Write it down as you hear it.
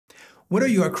Whether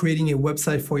you are creating a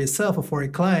website for yourself or for a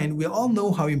client, we all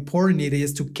know how important it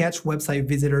is to catch website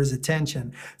visitors'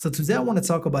 attention. So today I want to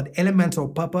talk about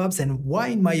Elementor Popups and why,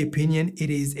 in my opinion, it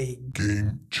is a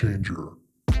game changer.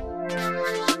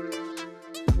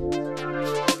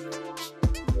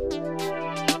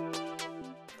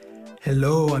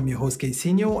 Hello, I'm your host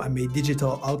Casino. I'm a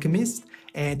digital alchemist,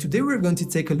 and today we're going to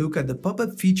take a look at the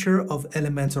pop-up feature of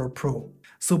Elementor Pro.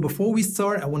 So before we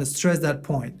start, I want to stress that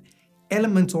point.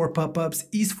 Elementor Popups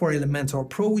is for Elementor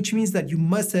Pro, which means that you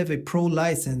must have a Pro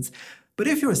license. But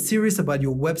if you're serious about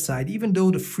your website, even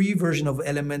though the free version of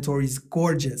Elementor is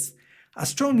gorgeous, I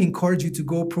strongly encourage you to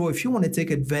go Pro if you want to take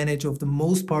advantage of the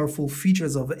most powerful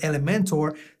features of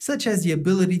Elementor, such as the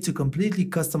ability to completely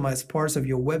customize parts of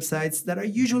your websites that are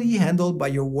usually handled by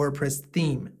your WordPress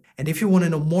theme. And if you want to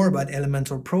know more about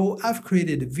Elementor Pro, I've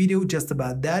created a video just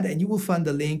about that, and you will find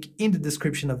the link in the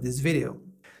description of this video.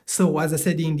 So as I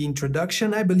said in the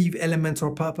introduction, I believe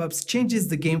Elementor Popups changes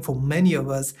the game for many of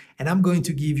us, and I'm going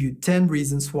to give you 10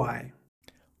 reasons why.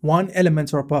 1.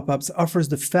 Elementor Popups offers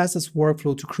the fastest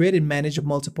workflow to create and manage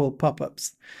multiple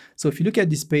popups. So if you look at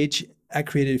this page, I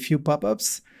created a few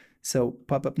popups. So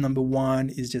popup number 1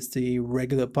 is just a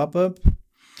regular popup.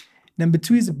 Number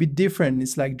 2 is a bit different.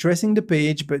 It's like dressing the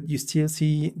page, but you still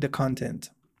see the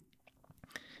content.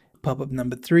 Popup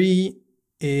number 3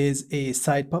 is a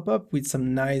side pop-up with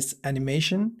some nice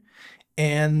animation.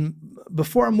 And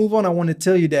before I move on, I want to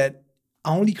tell you that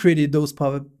I only created those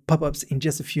pop-ups in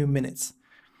just a few minutes.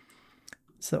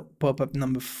 So pop-up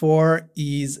number 4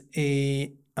 is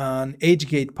an age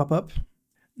gate pop-up.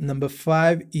 Number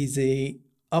 5 is a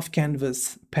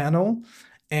off-canvas panel.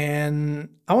 And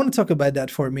I want to talk about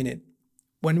that for a minute.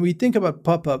 When we think about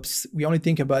pop-ups, we only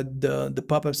think about the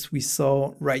pop-ups we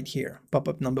saw right here,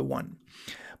 pop-up number 1.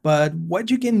 But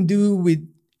what you can do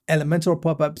with Elementor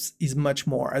Popups is much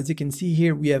more. As you can see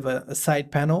here, we have a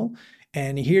side panel,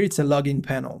 and here it's a login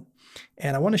panel.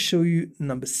 And I want to show you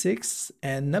number 6,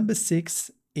 and number 6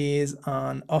 is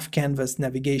on off-canvas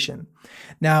navigation.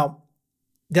 Now,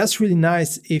 that's really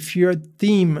nice if your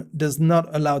theme does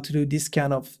not allow to do this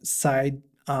kind of side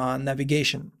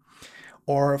navigation.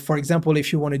 Or for example,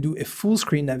 if you want to do a full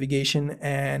screen navigation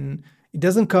and it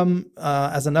doesn't come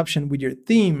as an option with your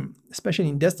theme, especially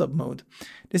in desktop mode.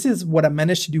 This is what I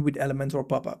managed to do with Elementor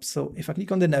Popups. So if I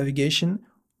click on the navigation,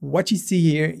 what you see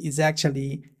here is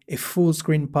actually a full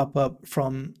screen pop-up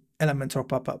from Elementor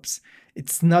Popups.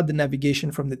 It's not the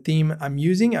navigation from the theme I'm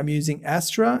using. I'm using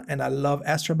Astra, and I love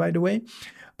Astra, by the way.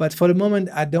 But for the moment,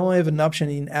 I don't have an option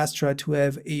in Astra to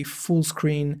have a full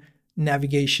screen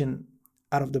navigation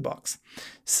out of the box.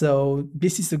 So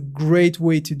this is a great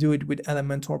way to do it with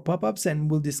Elementor Popups, and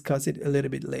we'll discuss it a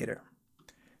little bit later.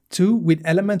 2, with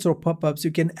Elementor Popups,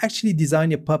 you can actually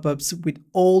design your popups with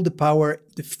all the power,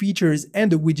 the features, and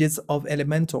the widgets of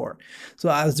Elementor. So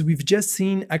as we've just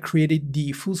seen, I created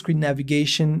the full screen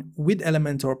navigation with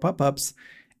Elementor Popups.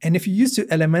 And if you're used to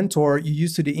Elementor, you're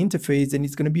used to the interface, and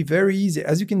it's going to be very easy.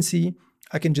 As you can see,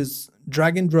 I can just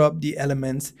drag and drop the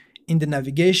elements in the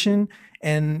navigation,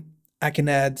 and I can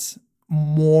add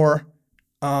more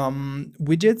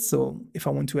widgets. So if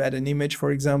I want to add an image,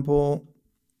 for example,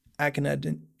 I can add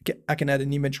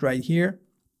an image right here.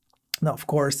 Now, of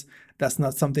course, that's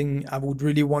not something I would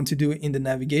really want to do in the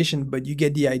navigation, but you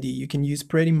get the idea. You can use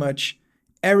pretty much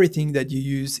everything that you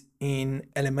use in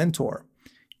Elementor.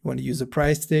 You want to use a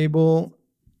price table,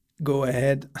 go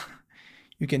ahead,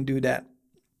 you can do that.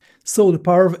 So the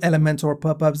power of Elementor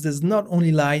Popups does not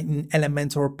only lie in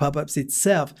Elementor Popups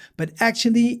itself, but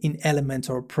actually in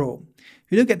Elementor Pro.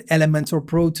 If you look at Elementor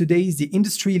Pro, today is the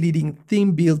industry-leading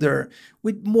theme builder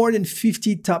with more than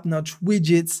 50 top-notch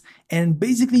widgets, and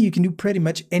basically you can do pretty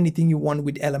much anything you want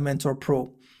with Elementor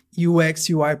Pro. UX,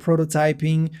 UI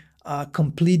prototyping,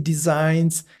 complete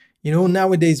designs. You know,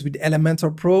 nowadays with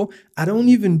Elementor Pro, I don't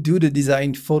even do the design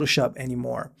in Photoshop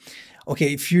anymore.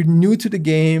 Okay, if you're new to the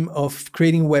game of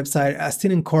creating a website, I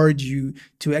still encourage you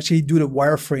to actually do the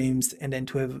wireframes and then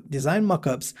to have design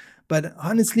mockups. But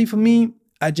honestly, for me,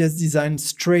 I just design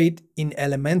straight in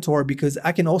Elementor because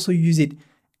I can also use it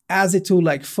as a tool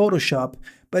like Photoshop,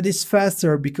 but it's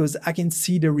faster because I can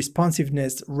see the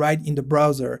responsiveness right in the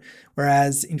browser.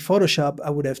 Whereas in Photoshop, I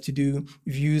would have to do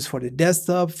views for the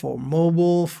desktop, for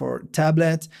mobile, for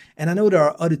tablet. And I know there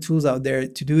are other tools out there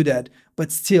to do that,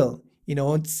 but still, you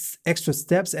know, it's extra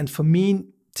steps. And for me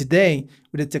today,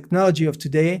 with the technology of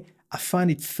today, I find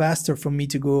it faster for me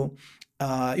to go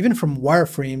even from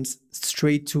wireframes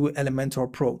straight to Elementor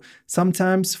Pro.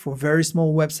 Sometimes for very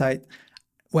small websites,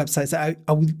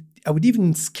 I would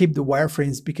even skip the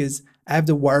wireframes because I have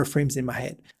the wireframes in my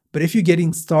head. But if you're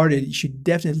getting started, you should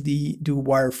definitely do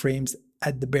wireframes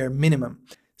at the bare minimum.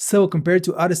 So compared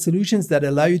to other solutions that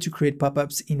allow you to create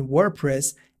pop-ups in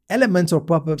WordPress, Elementor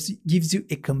Popups gives you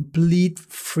a complete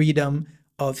freedom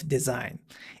of design.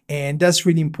 And that's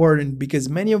really important because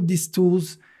many of these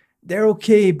tools, they're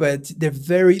okay, but they're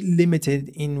very limited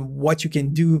in what you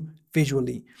can do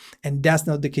visually. And that's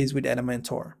not the case with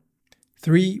Elementor.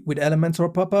 3, with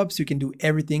Elementor Popups, you can do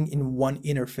everything in one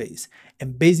interface.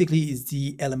 And basically, it's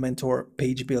the Elementor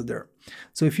page builder.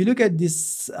 So if you look at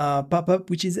this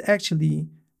pop-up, which is actually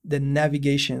the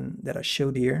navigation that I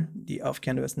showed here, the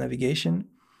off-canvas navigation,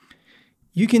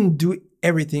 you can do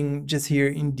everything just here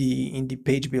in the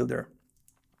page builder.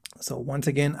 So once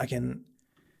again, I can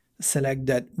select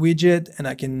that widget and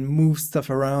I can move stuff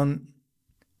around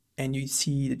and you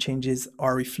see the changes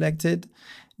are reflected.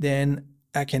 Then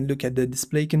I can look at the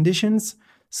display conditions.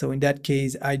 So in that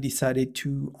case, I decided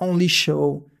to only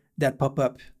show that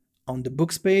pop-up on the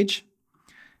books page.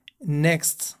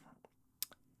 Next,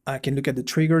 I can look at the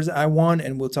triggers I want,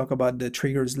 and we'll talk about the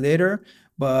triggers later,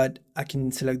 but I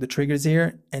can select the triggers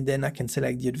here, and then I can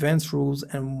select the advanced rules.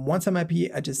 And once I'm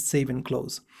happy, I just save and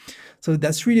close. So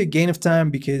that's really a gain of time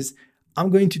because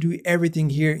I'm going to do everything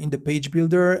here in the page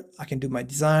builder. I can do my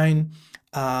design.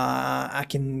 I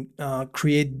can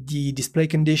create the display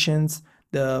conditions,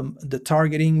 the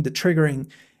targeting, the triggering,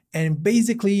 and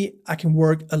basically I can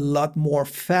work a lot more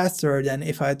faster than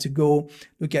if I had to go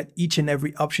look at each and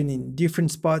every option in different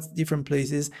spots, different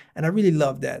places, and I really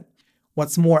love that.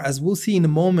 What's more, as we'll see in a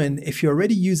moment, if you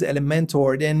already use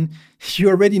Elementor, then you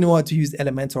already know how to use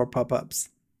Elementor Popups.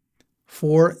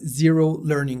 4, zero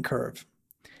learning curve.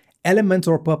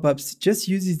 Elementor Popups just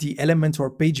uses the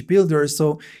Elementor page builder,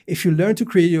 so if you learn to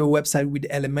create your website with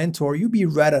Elementor, you'll be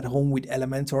right at home with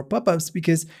Elementor Popups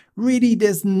because really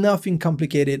there's nothing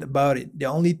complicated about it. The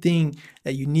only thing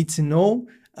that you need to know,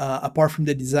 apart from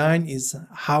the design, is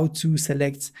how to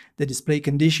select the display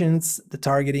conditions, the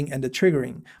targeting, and the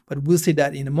triggering. But we'll see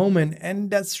that in a moment,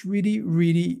 and that's really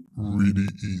easy.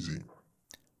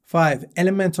 5,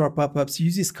 Elementor Popups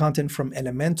uses content from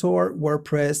Elementor,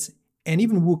 WordPress, and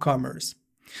even Woocommerce.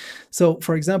 So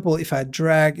for example, if I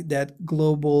drag that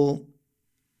global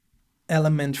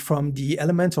element from the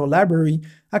Elementor library,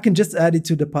 I can just add it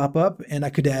to the pop-up, and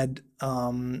I could add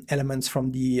elements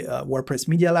from the WordPress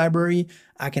media library.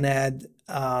 I can add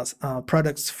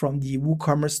products from the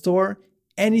Woocommerce store.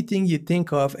 Anything you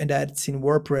think of and that's in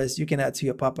WordPress, you can add to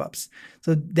your pop-ups.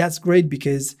 So that's great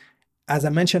because, as I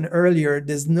mentioned earlier,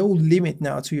 there's no limit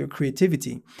now to your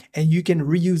creativity, and you can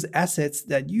reuse assets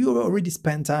that you already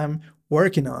spent time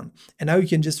working on, and now you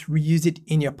can just reuse it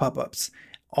in your pop-ups.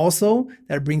 Also,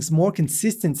 that brings more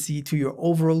consistency to your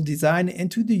overall design and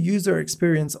to the user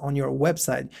experience on your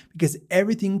website because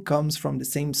everything comes from the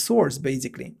same source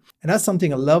basically. And that's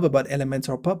something I love about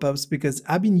Elementor Popups because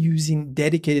I've been using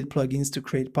dedicated plugins to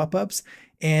create pop-ups,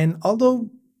 and although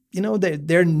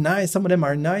they're nice, some of them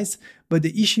are nice, but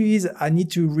the issue is I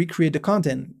need to recreate the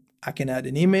content. I can add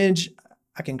an image,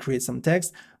 I can create some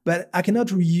text, but I cannot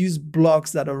reuse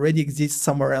blocks that already exist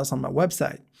somewhere else on my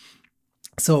website.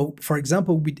 So for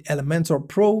example, with Elementor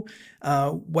Pro,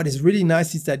 what is really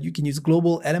nice is that you can use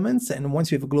global elements, and once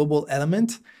you have a global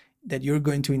element that you're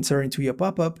going to insert into your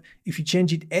pop-up, if you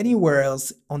change it anywhere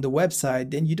else on the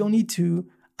website, then you don't need to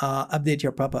update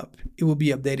your pop-up. It will be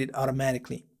updated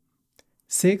automatically.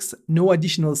 6, no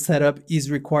additional setup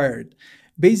is required.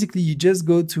 Basically, you just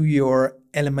go to your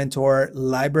Elementor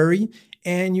library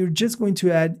and you're just going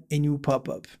to add a new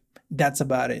pop-up. That's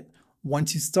about it.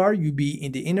 Once you start, you'll be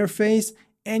in the interface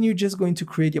and you're just going to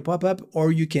create your pop-up,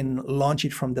 or you can launch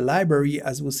it from the library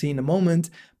as we'll see in a moment,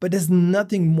 but there's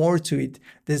nothing more to it.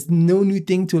 There's no new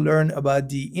thing to learn about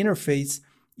the interface.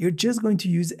 You're just going to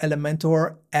use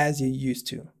Elementor as you used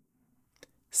to.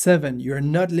 7, you're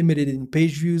not limited in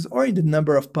page views or in the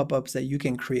number of pop-ups that you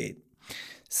can create.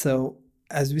 So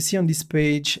as we see on this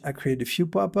page, I created a few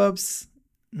pop-ups.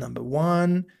 Number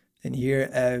 1, and here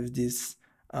I have this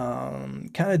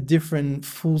kind of different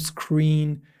full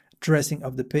screen dressing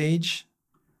of the page.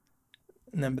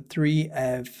 Number 3, I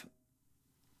have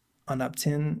an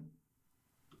opt-in.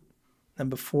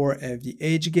 Number 4, I have the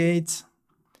age gate.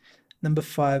 Number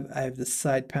 5, I have the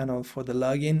side panel for the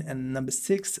login. And number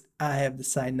 6, I have the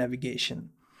side navigation.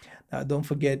 Now, don't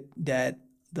forget that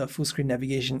the full screen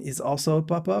navigation is also a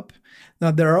pop-up.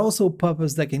 Now, there are also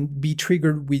pop-ups that can be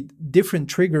triggered with different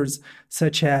triggers,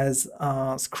 such as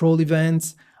scroll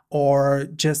events, or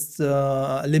just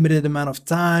a limited amount of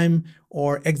time,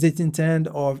 or exit intent,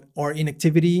 or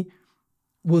inactivity.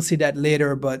 We'll see that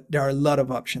later, but there are a lot of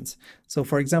options. So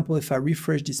for example, if I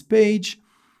refresh this page,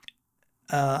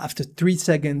 after 3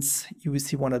 seconds, you will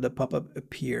see one of the pop-up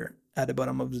appear at the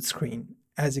bottom of the screen.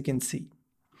 as you can see.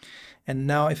 And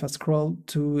now if I scroll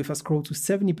to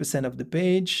 70% of the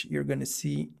page, you're going to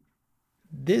see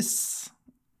this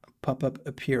pop-up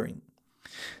appearing.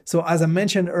 So as I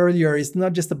mentioned earlier, it's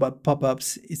not just about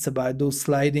pop-ups, it's about those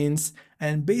slide-ins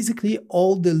and basically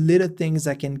all the little things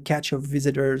that can catch your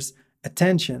visitors'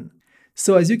 attention.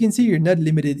 So as you can see, you're not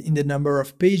limited in the number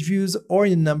of page views or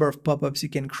in the number of pop-ups you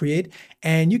can create,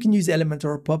 and you can use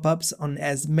Elementor Pop-ups on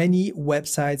as many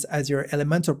websites as your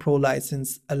Elementor Pro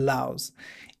license allows.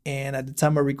 And at the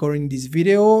time of recording this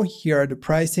video, here are the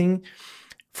pricing: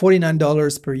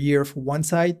 $49 per year for one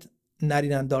site,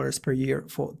 $99 per year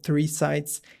for 3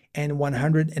 sites, and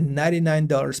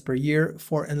 $199 per year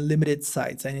for unlimited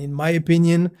sites. And in my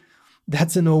opinion,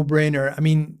 that's a no-brainer. I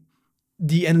mean,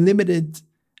 the unlimited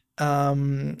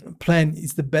plan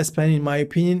is the best plan in my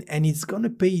opinion, and it's going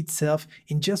to pay itself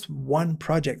in just one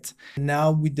project.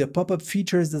 Now with the pop-up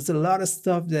features, there's a lot of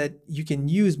stuff that you can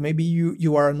use. Maybe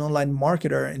you are an online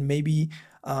marketer and maybe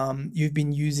you've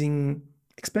been using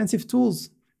expensive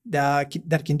tools that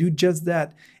can do just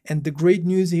that. And the great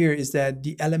news here is that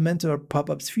the Elementor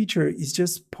Pop-ups feature is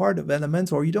just part of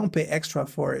Elementor. You don't pay extra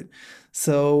for it.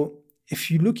 So if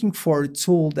you're looking for a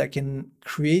tool that can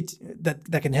create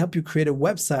that can help you create a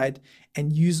website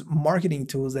and use marketing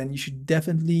tools, then you should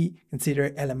definitely consider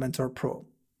Elementor Pro.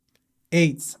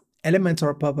 8.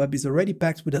 Elementor Pop-up is already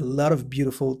packed with a lot of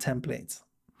beautiful templates.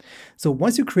 So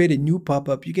once you create a new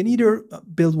pop-up, you can either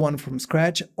build one from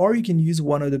scratch or you can use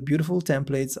one of the beautiful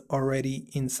templates already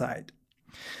inside.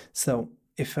 So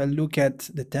if I look at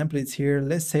the templates here,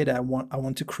 let's say that I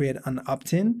want to create an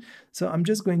opt-in. So I'm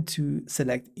just going to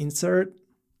select insert,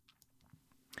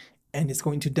 and it's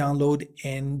going to download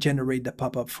and generate the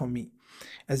pop-up for me.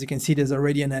 As you can see, there's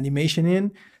already an animation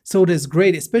in. So that's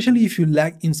great, especially if you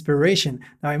lack inspiration.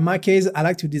 Now, in my case, I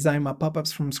like to design my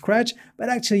pop-ups from scratch, but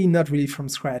actually not really from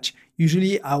scratch.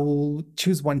 Usually I will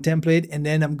choose one template and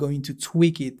then I'm going to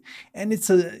tweak it. And it's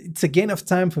a gain of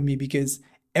time for me because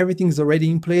everything's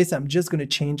already in place. I'm just going to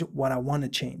change what I want to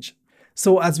change.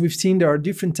 So as we've seen, there are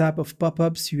different types of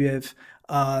pop-ups. You have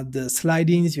the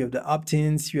slide-ins, you have the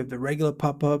opt-ins, you have the regular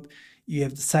pop-up, you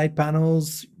have the side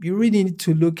panels. You really need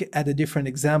to look at the different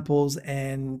examples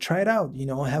and try it out,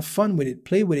 have fun with it,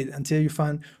 play with it until you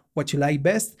find what you like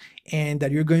best and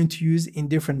that you're going to use in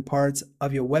different parts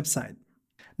of your website.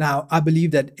 Now, I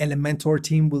believe that Elementor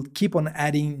team will keep on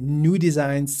adding new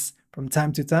designs from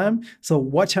time to time. So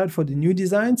watch out for the new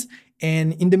designs.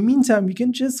 And in the meantime, you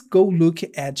can just go look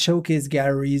at showcase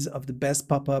galleries of the best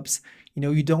pop-ups.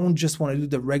 You don't just want to do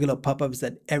the regular pop-ups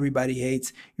that everybody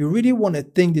hates. You really want to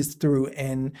think this through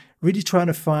and really try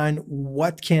to find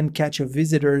what can catch your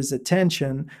visitors'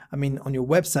 attention. I mean, on your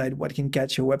website, what can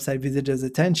catch your website visitors'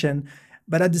 attention,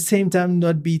 but at the same time,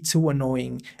 not be too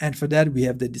annoying. And for that, we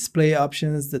have the display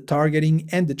options, the targeting,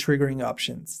 and the triggering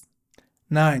options.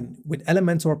 9. With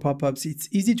Elementor pop-ups, it's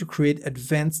easy to create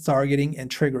advanced targeting and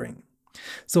triggering.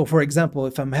 So for example,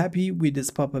 if I'm happy with this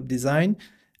pop-up design,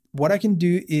 what I can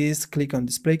do is click on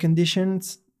display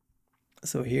conditions.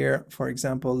 So here, for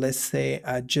example, let's say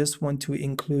I just want to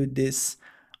include this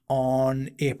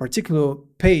on a particular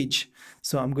page.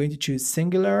 So I'm going to choose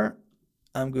singular,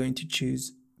 I'm going to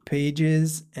choose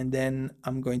pages, and then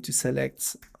I'm going to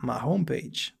select my home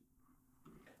page.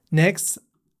 Next,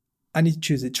 I need to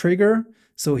choose a trigger.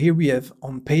 So here we have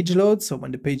on page load. So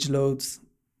when the page loads,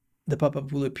 the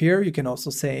pop-up will appear. You can also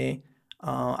say,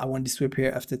 I want this to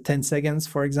appear after 10 seconds,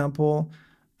 for example,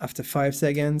 after 5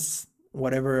 seconds,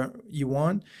 whatever you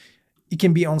want. It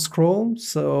can be on scroll,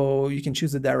 so you can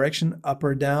choose the direction up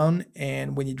or down,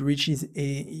 and when it reaches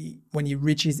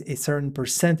a certain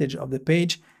percentage of the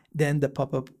page, then the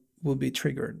pop-up will be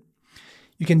triggered.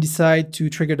 You can decide to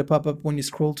trigger the pop-up when you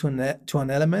scroll to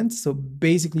an element. So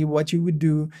basically what you would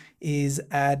do is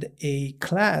add a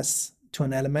class to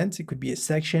an element. It could be a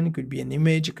section, it could be an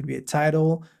image, it could be a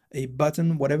title, a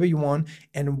button, whatever you want.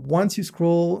 And once you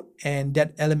scroll and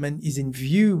that element is in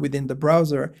view within the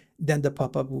browser, then the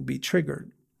pop-up will be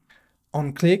triggered.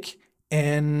 On click,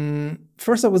 and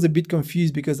first I was a bit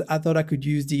confused because I thought I could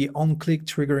use the on click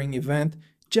triggering event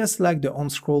just like the on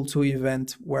scroll to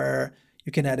event where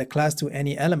you can add a class to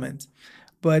any element.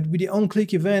 But with the on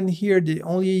click event here, they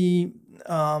only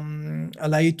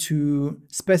allow you to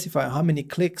specify how many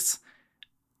clicks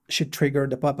should trigger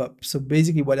the pop-up. So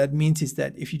basically what that means is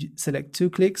that if you select 2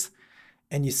 clicks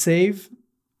and you save,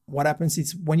 what happens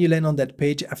is when you land on that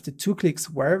page, after 2 clicks,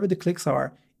 wherever the clicks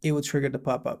are, it will trigger the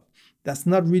pop-up. That's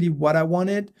not really what I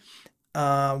wanted.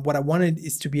 What I wanted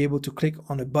is to be able to click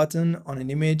on a button, on an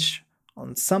image,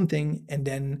 on something, and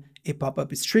then a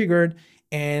pop-up is triggered.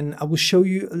 And I will show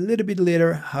you a little bit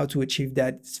later how to achieve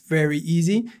that. It's very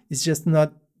easy. It's just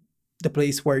not the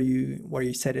place where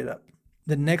you set it up.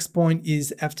 The next point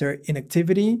is after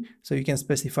inactivity. So you can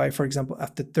specify, for example,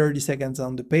 after 30 seconds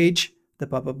on the page, the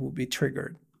pop-up will be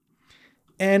triggered.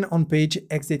 And on page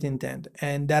exit intent.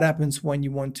 And that happens when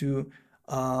you want to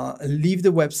leave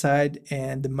the website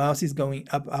and the mouse is going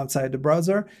up outside the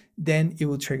browser, then it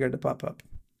will trigger the pop-up.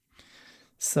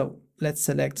 So let's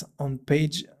select on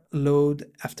page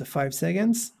load after 5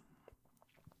 seconds.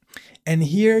 And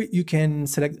here you can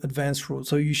select advanced rules.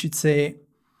 So you should say,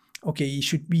 okay, it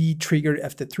should be triggered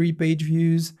after 3 page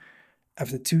views,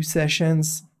 after 2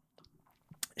 sessions,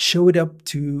 show it up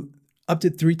to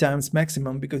 3 times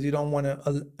maximum because you don't want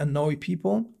to annoy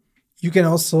people. You can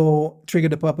also trigger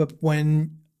the pop-up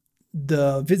when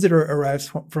the visitor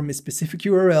arrives from a specific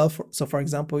URL. So for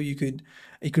example,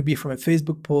 it could be from a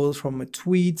Facebook post, from a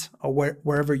tweet, or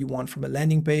wherever you want, from a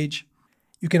landing page.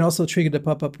 You can also trigger the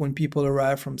pop-up when people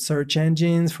arrive from search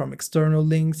engines, from external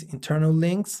links, internal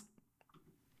links.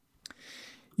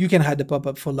 You can hide the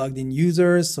pop-up for logged in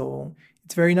users. So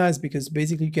it's very nice because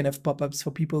basically you can have pop-ups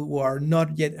for people who are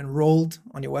not yet enrolled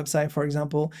on your website, for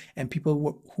example, and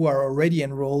people who are already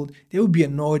enrolled. They will be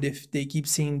annoyed if they keep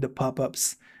seeing the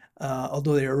pop-ups,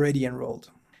 although they're already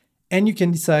enrolled. And you can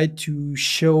decide to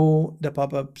show the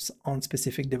pop-ups on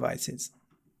specific devices.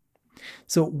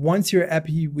 So once you're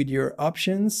happy with your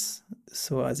options,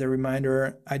 so as a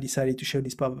reminder, I decided to show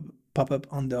this pop-up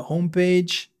on the home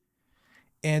page,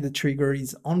 and the trigger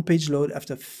is on page load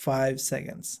after 5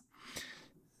 seconds.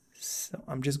 So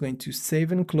I'm just going to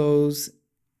save and close,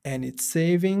 and it's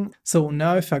saving. So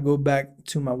now if I go back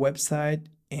to my website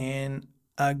and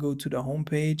I go to the home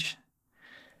page,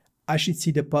 I should see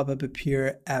the pop-up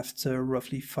appear after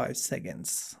roughly 5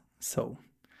 seconds. So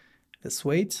let's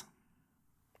wait.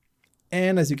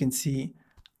 And as you can see,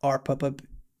 our pop-up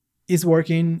is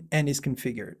working and is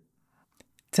configured.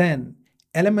 10.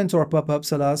 Elementor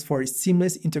Popups allows for a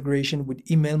seamless integration with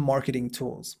email marketing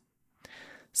tools.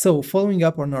 So following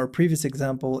up on our previous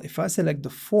example, if I select the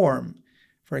form,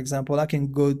 for example, I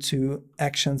can go to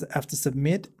actions after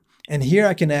submit, and here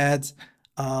I can add,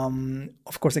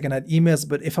 of course I can add emails,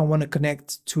 but if I want to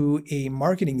connect to a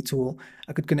marketing tool,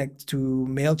 I could connect to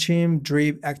MailChimp,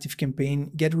 Drip,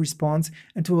 ActiveCampaign, GetResponse,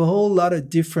 and to a whole lot of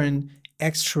different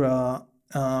extra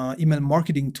email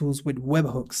marketing tools with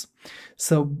webhooks.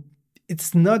 So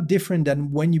it's not different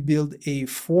than when you build a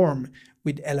form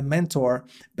with Elementor,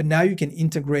 but now you can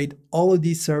integrate all of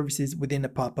these services within a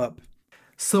pop-up.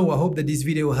 So I hope that this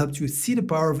video helped you see the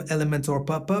power of Elementor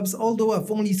Popups, although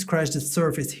I've only scratched the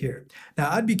surface here.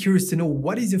 Now I'd be curious to know,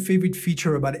 what is your favorite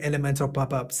feature about Elementor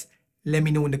Popups? Let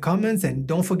me know in the comments, and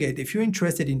don't forget, if you're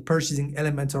interested in purchasing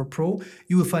Elementor Pro,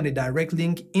 you will find a direct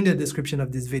link in the description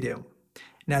of this video.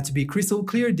 Now, to be crystal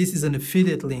clear, this is an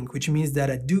affiliate link, which means that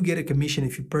I do get a commission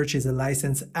if you purchase a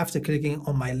license after clicking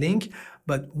on my link.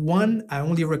 But 1, I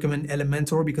only recommend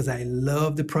Elementor because I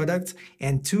love the product,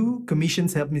 and 2,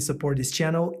 commissions help me support this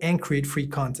channel and create free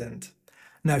content.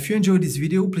 Now, if you enjoyed this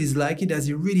video, please like it, as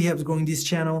it really helps growing this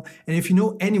channel. And if you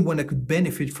know anyone that could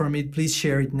benefit from it, please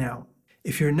share it now.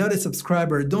 If you're not a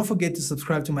subscriber, don't forget to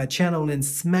subscribe to my channel and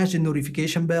smash the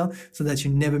notification bell so that you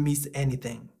never miss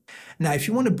anything. Now, if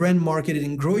you want to brand market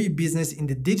and grow your business in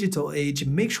the digital age,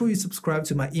 make sure you subscribe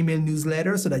to my email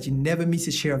newsletter so that you never miss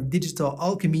a share of digital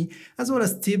alchemy, as well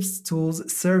as tips,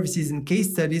 tools, services, and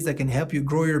case studies that can help you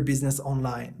grow your business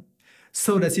online.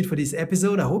 So that's it for this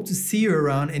episode. I hope to see you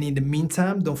around, and in the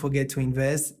meantime, don't forget to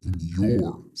invest in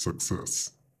your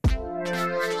success.